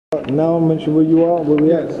Now mention where you are, where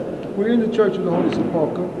we at. We're in the Church of the Holy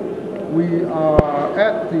Sepulchre. We are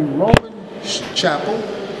at the Roman chapel,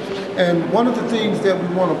 and one of the things that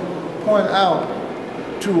we want to point out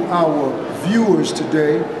to our viewers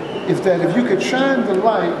today is that if you could shine the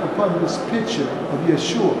light upon this picture of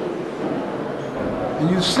Yeshua, and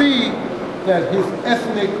you see that his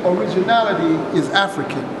ethnic originality is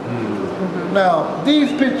African. Now, these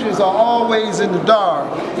pictures are always in the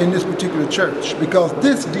dark in this particular church because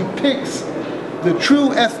this depicts the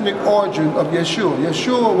true ethnic origin of Yeshua.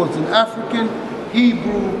 Yeshua was an African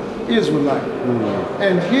Hebrew Israelite.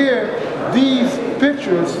 And here, these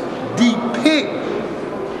pictures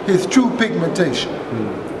depict his true pigmentation.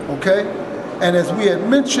 Okay? And as we had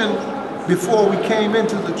mentioned before we came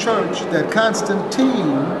into the church, that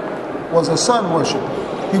Constantine was a sun worshiper.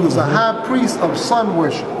 He was a high priest of sun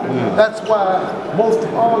worship. That's why most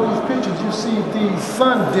of all these pictures, you see these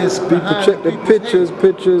sun discs behind Check the pictures.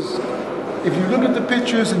 If you look at the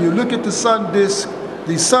pictures and you look at the sun disc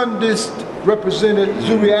represented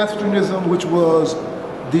Zoroastrianism, which was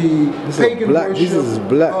the pagan worship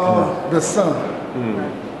of the sun.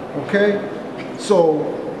 Okay? So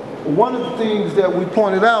one of the things that we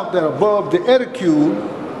pointed out, that above the edicule,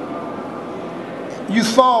 you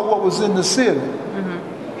saw what was in the ceiling.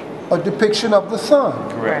 A depiction of the sun.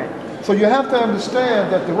 Correct. So you have to understand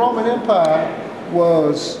that the Roman Empire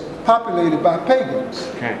was populated by pagans.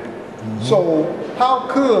 Okay. So how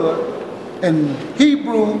could an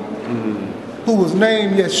Hebrew who was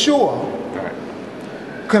named Yeshua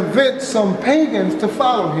convince some pagans to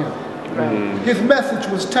follow him? His message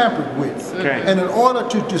was tampered with. And in order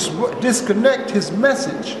to disconnect his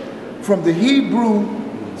message from the Hebrew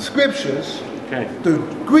scriptures, the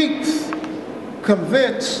Greeks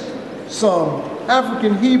convinced some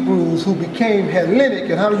African Hebrews who became Hellenic.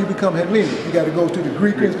 And how do you become Hellenic? You got to go to the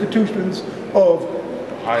Greek institutions of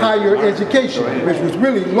higher education, which was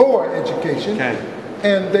really lower education.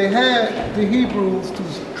 And they had the Hebrews to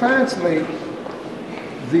translate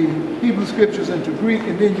the Hebrew scriptures into Greek,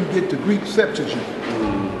 and then you get the Greek Septuagint.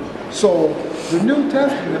 So the New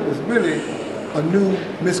Testament was really a new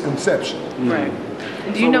misconception. Right.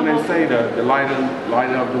 Do you know when they say the light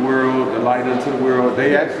of the world, the light unto the world,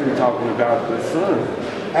 they actually talking about the sun.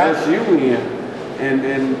 That's you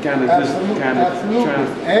and kind of just trying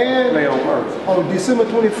to play on words. On December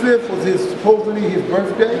 25th was supposedly his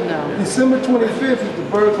birthday. No. December 25th is the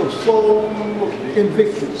birth of Sol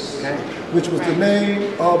Invictus, which was the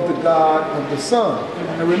name of the god of the sun.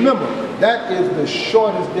 And remember, that is the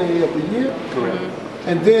shortest day of the year. Correct.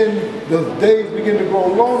 And then the days begin to grow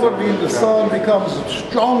longer, meaning the sun becomes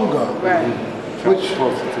stronger. Which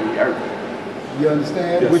closer to the earth. You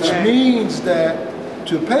understand? Yes, which means that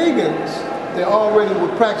to pagans, they already were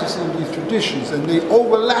practicing these traditions, and they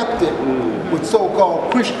overlapped it with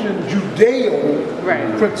so-called Christian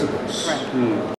Judeo principles.